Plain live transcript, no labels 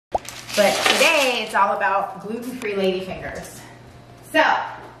But today it's all about gluten-free ladyfingers. So,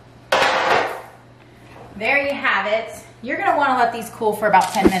 there you have it. You're gonna wanna let these cool for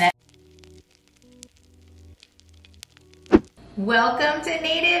about 10 minutes. Welcome to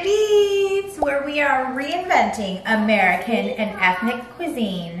Native Eats, where we are reinventing American and ethnic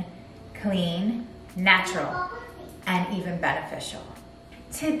cuisine. Clean, natural, and even beneficial.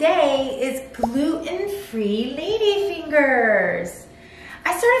 Today is gluten-free ladyfingers.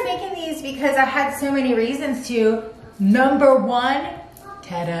 I started making these because I had so many reasons to. Number one,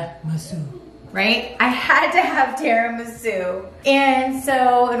 tiramisu, right? I had to have tiramisu. And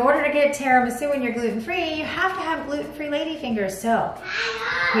so in order to get tiramisu when you're gluten-free, you have to have gluten-free ladyfingers. So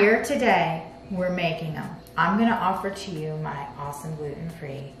here today, we're making them. I'm gonna offer to you my awesome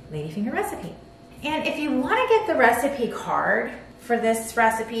gluten-free ladyfinger recipe. And if you wanna get the recipe card for this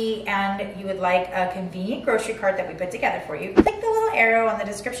recipe and you would like a convenient grocery cart that we put together for you, click the little arrow on the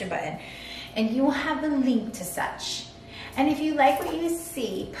description button and you will have the link to such. And if you like what you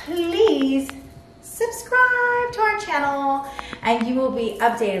see, please subscribe to our channel and you will be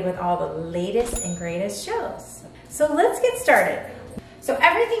updated with all the latest and greatest shows. So let's get started. So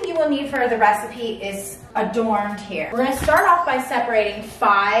everything you will need for the recipe is adorned here. We're gonna start off by separating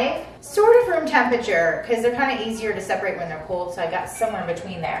 5 sort of room temperature, because they're kind of easier to separate when they're cold, so I got somewhere in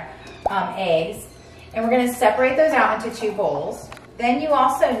between there, eggs. And we're gonna separate those out into 2 bowls. Then you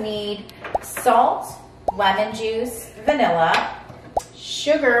also need salt, lemon juice, vanilla,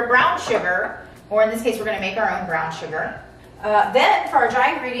 sugar, brown sugar, or in this case, we're gonna make our own brown sugar. Then for our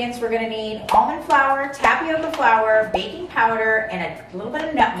dry ingredients, we're gonna need almond flour, tapioca flour, baking powder, and a little bit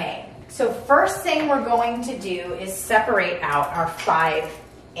of nutmeg. So first thing we're going to do is separate out our 5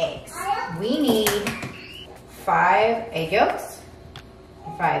 eggs. We need 5 egg yolks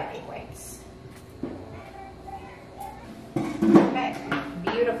and 5 egg whites. Okay,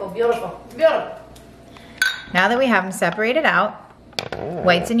 beautiful, beautiful, beautiful. Now that we have them separated out,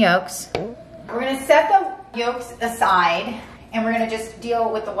 whites and yolks, we're gonna set the yolks aside and we're gonna just deal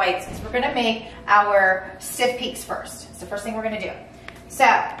with the whites because we're gonna make our stiff peaks first. It's the first thing we're gonna do. So,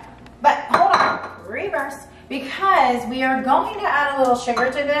 but hold on, reverse, because we are going to add a little sugar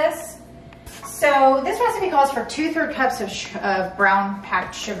to this. So this recipe calls for 2/3 cups of brown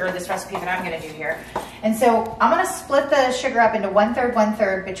packed sugar, this recipe that I'm gonna do here. And so I'm gonna split the sugar up into 1/3,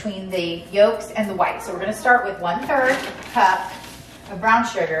 1/3 between the yolks and the whites. So we're gonna start with 1/3 cup of brown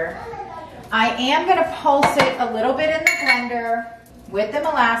sugar. I am gonna pulse it a little bit in the blender with the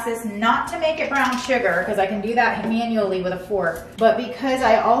molasses, not to make it brown sugar, because I can do that manually with a fork, but because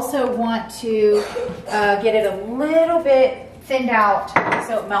I also want to get it a little bit thinned out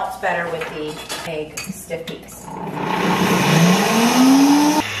so it melts better with the egg stiff peaks.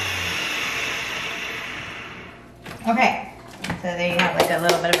 Okay, so there you have like a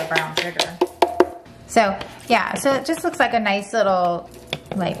little bit of a brown sugar. So yeah, so it just looks like a nice little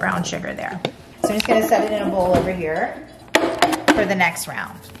light brown sugar there. So I'm just gonna set it in a bowl over here for the next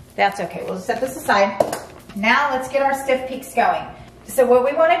round. That's okay, we'll set this aside. Now let's get our stiff peaks going. So what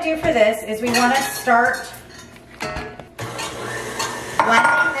we wanna do for this is we wanna start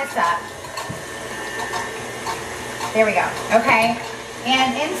blending this up. There we go, okay?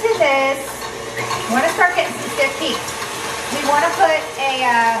 And into this, we wanna start getting some stiff peaks. We wanna put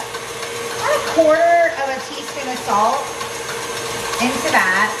about a 1/4 teaspoon of salt into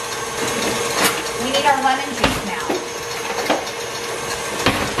that. We need our lemon juice now.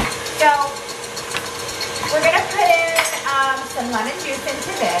 So we're gonna put in some lemon juice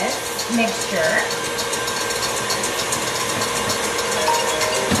into this mixture.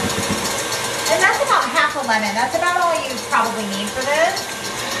 And that's about half a lemon. That's about all you probably need for this.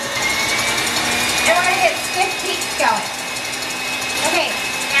 And we're gonna get stiff peaks going. Okay,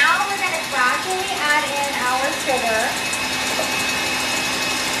 now we're gonna gradually add in our sugar.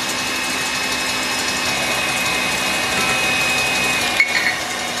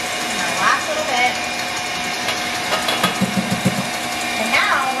 Last little bit. And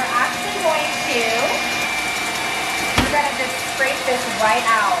now we're gonna just scrape this right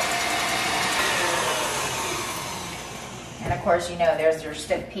out. And of course, you know, there's your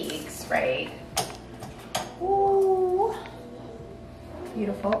stiff peaks, right? Ooh,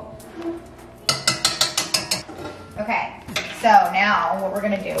 beautiful. Okay, so now what we're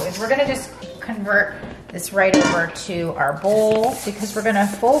gonna do is we're gonna just convert this right over to our bowl because we're gonna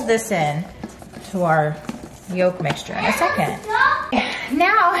fold this in to our yolk mixture in a second.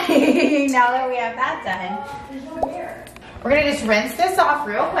 Now, now that we have that done, we're gonna just rinse this off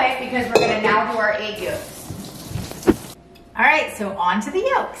real quick because we're gonna now do our egg yolks. All right, so on to the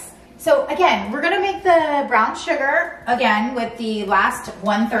yolks. So again, we're gonna make the brown sugar again with the last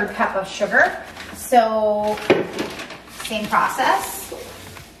 1/3 cup of sugar. So same process,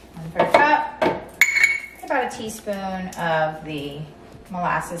 1/3 cup, about a teaspoon of the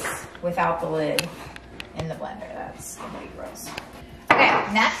molasses without the lid in the blender. That's gonna be gross. Okay,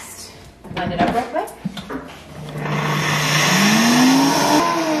 next, blend it up real quick.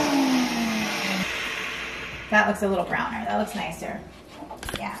 That looks a little browner. That looks nicer.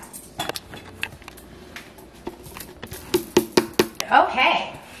 Yeah.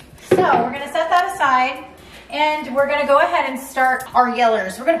 Okay, so we're gonna set that aside and we're gonna go ahead and start our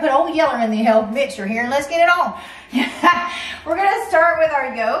yellers. We're gonna put old yeller in the mixture here and let's get it on. We're gonna start with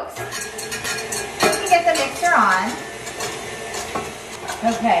our yolks. To get the mixture on.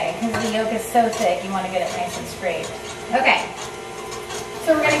 Okay, because the yolk is so thick, you wanna get it nice and scraped. Okay,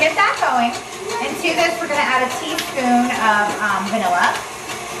 so we're gonna get that going. And to this, we're gonna add a teaspoon of vanilla.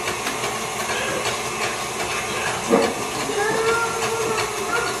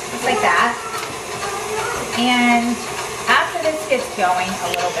 Like that. And after this gets going a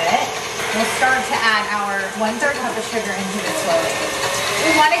little bit, we'll start to add our 1/3 cup of sugar into this slowly.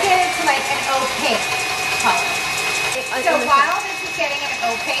 We want to get it to like an opaque color. So while this is getting an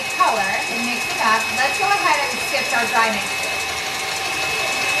opaque color and mixing up, let's go ahead and sift our dry mixture.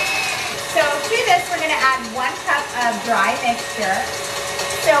 So to this, we're going to add 1 cup of dry mixture.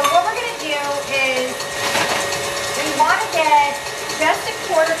 So what we're going to do is we want to get just a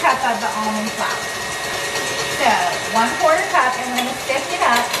 1/4 cup of the almond flour. So 1/4 cup, and we're going to sift it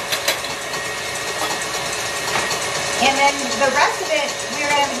up. And then the rest of it, we're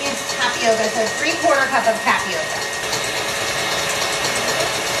going to use tapioca, so 3/4 cup of tapioca.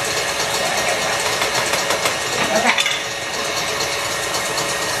 Okay.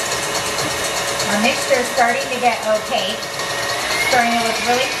 Our mixture is starting to get opaque, starting to look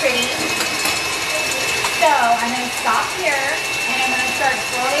really pretty. So I'm going to stop here and I'm going to start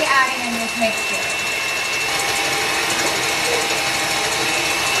slowly adding in this mixture.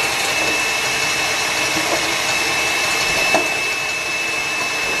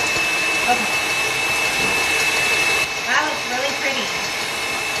 Okay. That looks really pretty.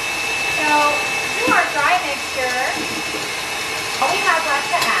 So to our dry mixture, all we have left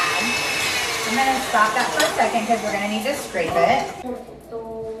to add, I'm going to stop that for a second because we're going to need to scrape it.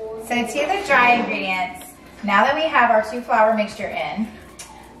 So to the dry ingredients, now that we have our 2 flour mixture in,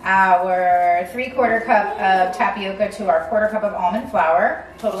 our 3/4 cup of tapioca to our 1/4 cup of almond flour,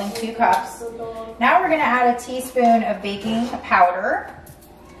 totaling 2 cups. Now we're going to add a teaspoon of baking powder.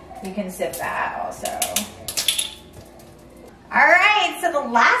 You can sift that also. All right, so the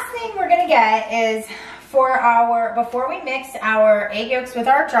last thing we're going to get is before we mix our egg yolks with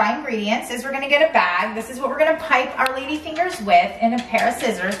our dry ingredients, is we're going to get a bag. This is what we're going to pipe our lady fingers with, and a pair of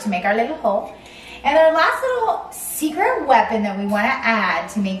scissors to make our little hole. And our last little secret weapon that we want to add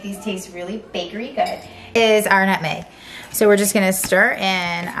to make these taste really bakery good is our nutmeg. So we're just going to stir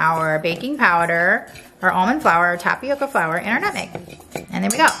in our baking powder, our almond flour, our tapioca flour, and our nutmeg. And there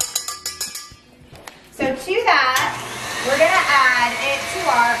we go. So to that, we're going to add it to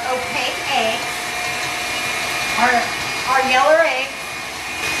our opaque eggs, our yellow eggs.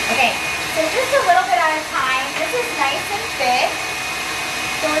 Okay, so just a little bit at a time. This is nice and thick.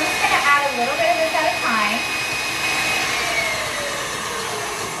 So we're just going to add a little bit of this at a time.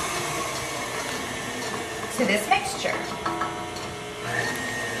 To this mixture.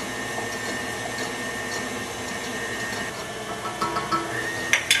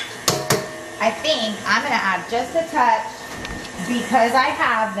 I think I'm going to add just a touch, because I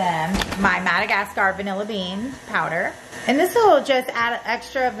have my Madagascar vanilla bean powder. And this will just add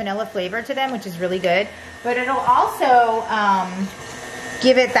extra vanilla flavor to them, which is really good. But it'll also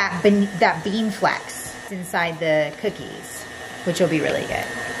give it that bean flex inside the cookies, which will be really good.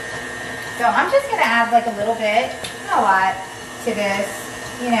 So I'm just going to add like a little bit, not a lot, to this.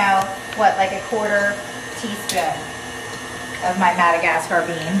 You know, what, like a 1/4 teaspoon of my Madagascar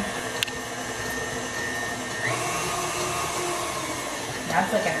bean.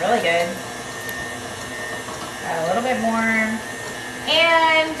 That's looking really good. Got a little bit more.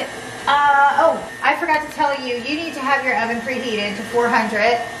 And, oh, I forgot to tell you, you need to have your oven preheated to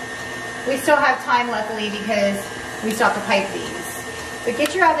 400. We still have time, luckily, because we still have to pipe these. But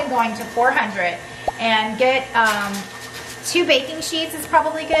get your oven going to 400 and get 2 baking sheets is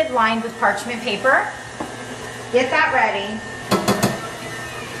probably good, lined with parchment paper. Get that ready.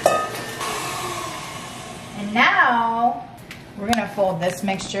 And now, we're going to fold this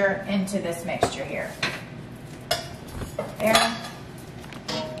mixture into this mixture here. There.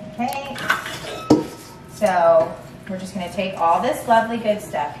 Okay. So we're just gonna take all this lovely good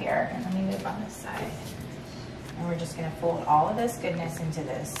stuff here, and let me move on this side. And we're just gonna fold all of this goodness into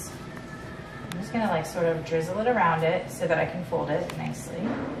this. I'm just gonna like sort of drizzle it around it so that I can fold it nicely.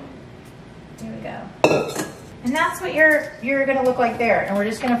 There we go. And that's what you're gonna look like there. And we're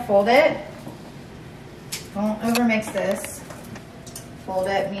just gonna fold it. Don't overmix this. Fold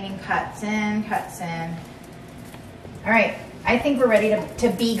it, meaning cuts in, cuts in. All right, I think we're ready to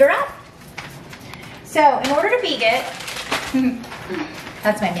beager up. So in order to beag it,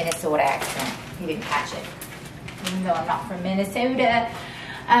 that's my Minnesota accent. You didn't catch it, even though I'm not from Minnesota.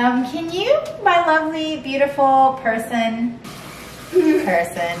 Can you, my lovely, beautiful person,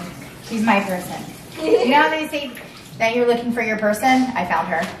 she's my person. You know how they say that you're looking for your person? I found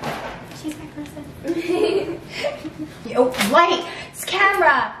her. She's my person. Oh, lights,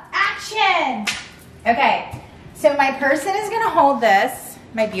 camera, action. Okay, so my person is gonna hold this,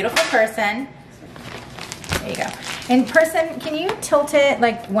 my beautiful person. There you go. And person, can you tilt it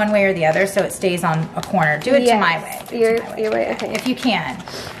like one way or the other so it stays on a corner? Do it to my way. Your way, okay. If you can.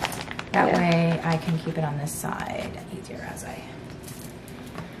 That way I can keep it on this side easier as I...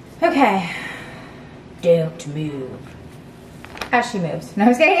 Okay. Don't move. As she moves. No,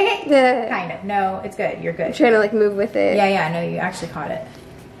 I'm saying? Kind of. No, it's good. You're good. I'm trying to like move with it. Yeah, no, you actually caught it.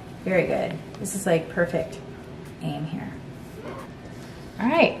 Very good. This is like perfect aim here. All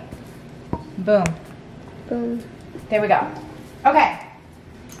right. Boom. Boom. There we go. Okay.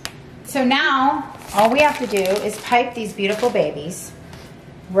 So now all we have to do is pipe these beautiful babies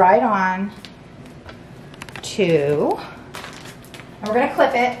right on to, and we're gonna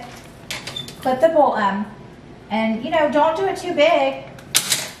clip it, clip the bowl and you know, don't do it too big,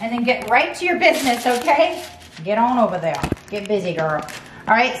 and then get right to your business, okay? Get on over there, get busy, girl.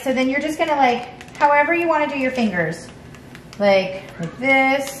 All right, so then you're just gonna like, however you wanna do your fingers, like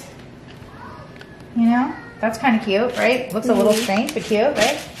this, you know? That's kind of cute, right? Looks a little strange, but cute,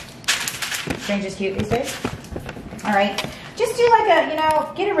 right? Strange is cute these days. All right, just do like a, you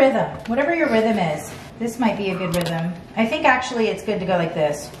know, get a rhythm, whatever your rhythm is. This might be a good rhythm. I think actually it's good to go like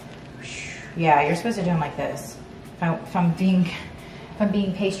this. Yeah, you're supposed to do them like this. If I'm being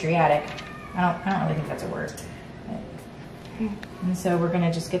patriotic, I don't really think that's a word. And so we're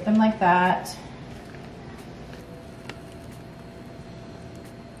gonna just get them like that.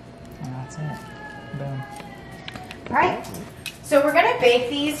 And that's it. Boom. All right, so we're gonna bake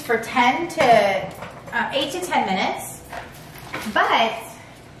these for 8 to 10 minutes, but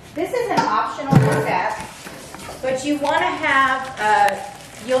this is an optional step, but you wanna have,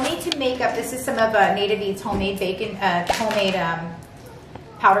 you'll need to make up, this is some of Native Eats homemade bacon,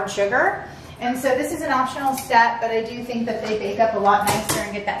 powdered sugar. And so this is an optional step, but I do think that they bake up a lot nicer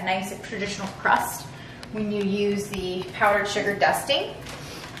and get that nice traditional crust when you use the powdered sugar dusting.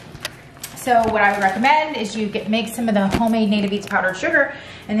 So what I would recommend is you make some of the homemade Native Eats powdered sugar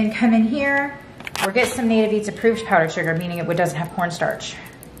and then come in here or get some Native Eats approved powdered sugar, meaning it doesn't have cornstarch.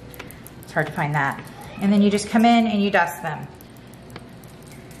 It's hard to find that. And then you just come in and you dust them.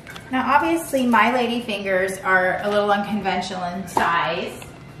 Now obviously my lady fingers are a little unconventional in size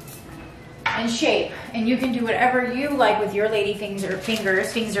and shape, and you can do whatever you like with your lady fingers,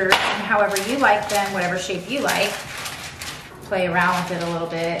 and however you like them, whatever shape you like. Play around with it a little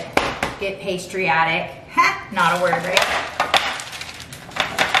bit. Get patriotic. Ha! Not a word, right?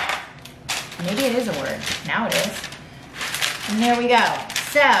 Maybe it is a word. Now it is. And there we go.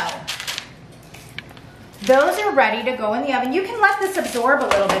 So, those are ready to go in the oven. You can let this absorb a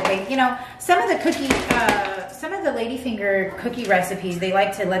little bit. You know, some of the ladyfinger cookie recipes, they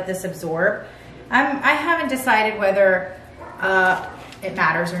like to let this absorb. I haven't decided whether it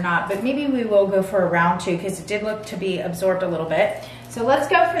matters or not, but maybe we will go for a round 2 because it did look to be absorbed a little bit. So let's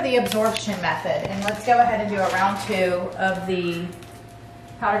go for the absorption method, and let's go ahead and do a round 2 of the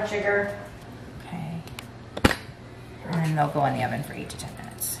powdered sugar. Okay. And they'll go in the oven for 8 to 10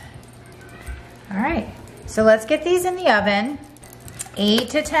 minutes. All right, so let's get these in the oven, 8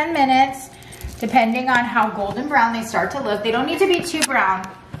 to 10 minutes, depending on how golden brown they start to look. They don't need to be too brown,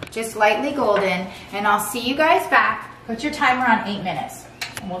 just lightly golden, and I'll see you guys back. Put your timer on 8 minutes,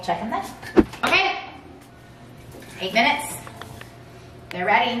 and we'll check them then. Okay, 8 minutes. They're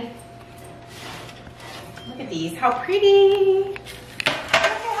ready. Look at these, how pretty. Look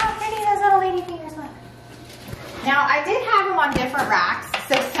at how pretty those little lady fingers look. Now, I did have them on different racks,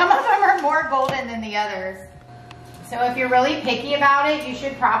 so some of them are more golden than the others. So if you're really picky about it, you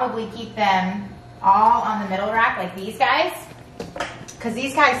should probably keep them all on the middle rack like these guys, because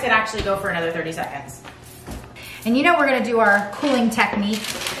these guys could actually go for another 30 seconds. And you know we're gonna do our cooling technique.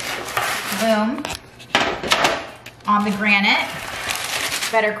 Boom. On the granite.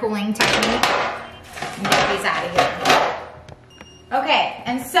 Better cooling technique. Get these out of here. Okay,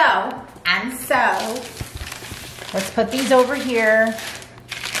 and so, let's put these over here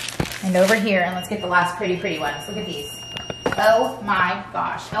and over here, and let's get the last pretty ones. Look at these. Oh my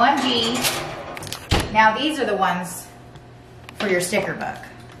gosh, OMG. Now these are the ones for your sticker book.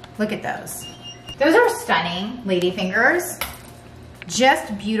 Look at those. Those are stunning ladyfingers.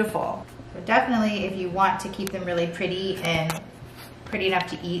 Just beautiful. But definitely if you want to keep them really pretty and pretty enough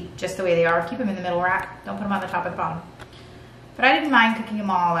to eat just the way they are, keep them in the middle rack. Don't put them on the top or the bottom. But I didn't mind cooking them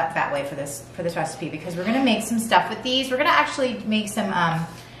all that way for this recipe because we're gonna make some stuff with these. We're gonna actually make some,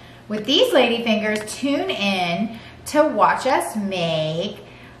 with these ladyfingers, tune in to watch us make,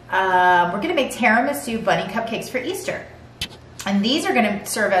 we're gonna make tiramisu bunny cupcakes for Easter. And these are gonna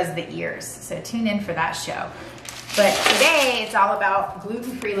serve as the ears, so tune in for that show. But today, it's all about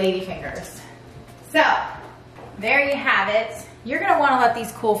gluten-free ladyfingers. So, there you have it. You're gonna wanna let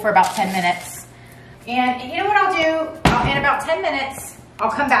these cool for about 10 minutes. And you know what I'll do? In about 10 minutes,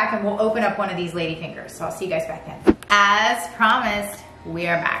 I'll come back and we'll open up one of these ladyfingers. So I'll see you guys back then. As promised, we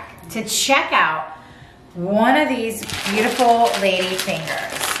are back to check out one of these beautiful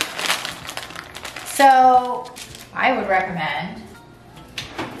ladyfingers. So I would recommend,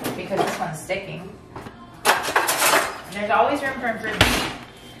 because this one's sticking, and there's always room for improvement,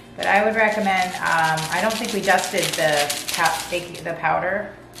 but I would recommend, I don't think we dusted the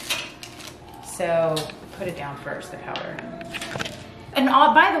powder, so put it down first, the powder. And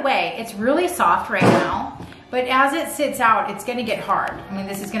by the way, it's really soft right now, but as it sits out, it's gonna get hard. I mean,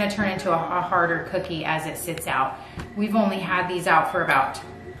 this is gonna turn into a harder cookie as it sits out. We've only had these out for about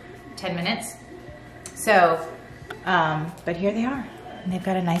 10 minutes. So, but here they are. And they've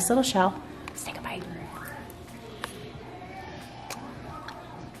got a nice little shell. Let's take a bite.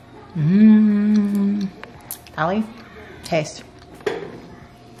 Mmm. Allie, taste.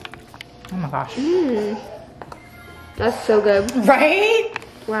 Oh my gosh. Mmm. That's so good. Right?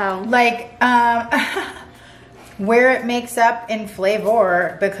 Wow. Like, where it makes up in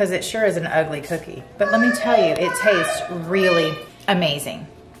flavor, because it sure is an ugly cookie. But let me tell you, it tastes really amazing.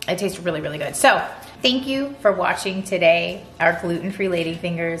 It tastes really, really good. So, thank you for watching today, our gluten-free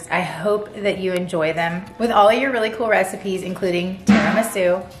ladyfingers. I hope that you enjoy them with all of your really cool recipes, including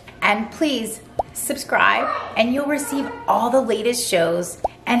tiramisu. And please subscribe and you'll receive all the latest shows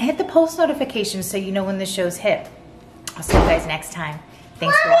and hit the post notifications so you know when the shows hit. I'll see you guys next time.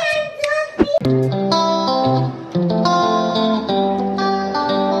 Thanks for watching.